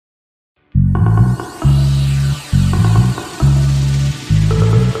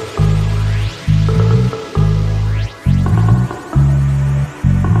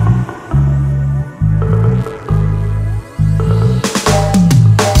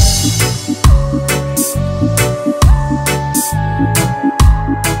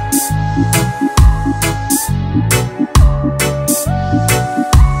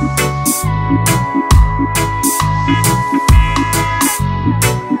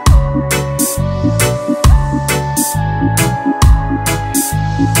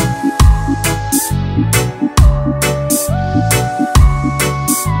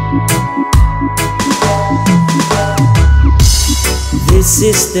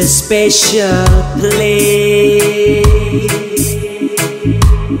is the special place.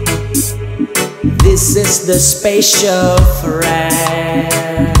 This is the special friend.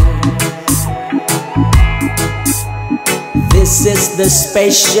 This is the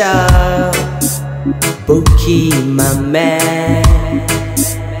special bookie, my man.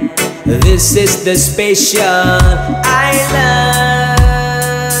 This is the special island.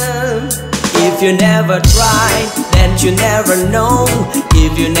 If you never try, then you never know.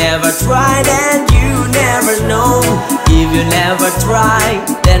 If you never try, then you never know. If you never try,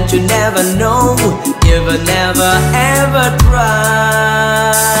 then you never know. If you never ever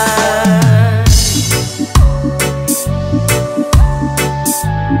try.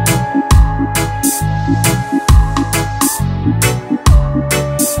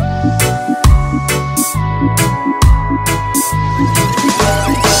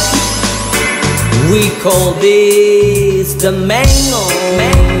 We call this the mango.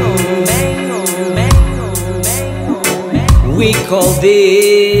 We call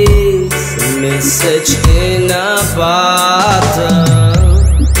this message in a bottle.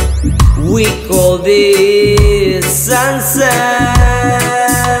 We call this sunset.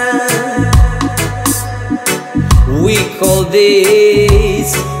 We call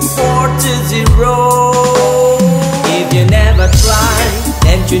this 4-0. If you never try,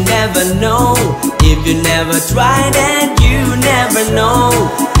 then you never know. If you never try, then you never know.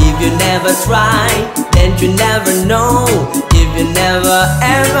 If you never try, then you never know. If you never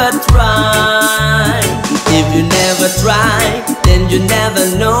ever try. If you never try, then you never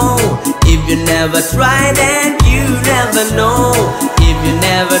know. If you never try, then you never know. If you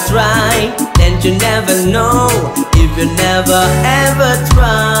never try, then you never know. If you never ever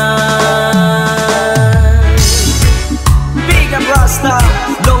try. Big up Rasta,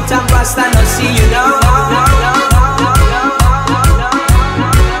 long time Rasta, no see you now.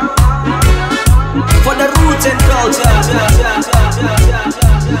 For the roots and culture.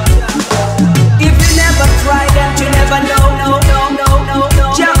 If you never try, then you never know.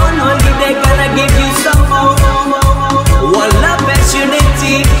 Jah only they gonna give you some more. One love and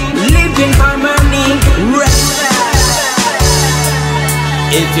unity, live in harmony, respect.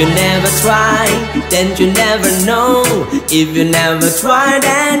 If you never try, then you never know. If you never try,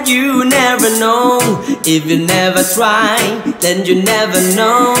 then you never know. If you never try, then you never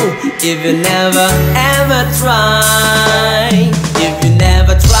know. If you never ever try. If you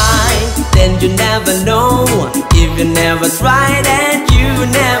never try, then you never know. If you never try, then you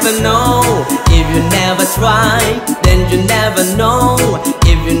never know. If you never try, then you never know.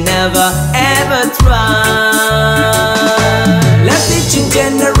 If you never ever try. Let's teaching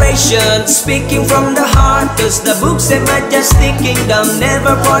generation, speaking from the heart. Cause the books them are just sticking down,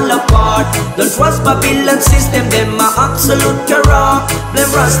 never fall apart. Don't trust Babylon system, them are absolute corrupt. Blame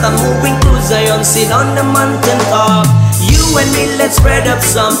Rasta moving to Zion, sit on the mountain top. You and me, let's spread up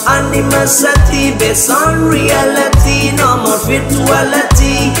some animosity based on reality, no more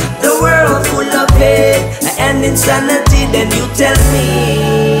virtuality. The world full of hate and insanity, then you tell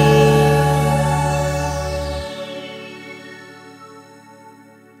me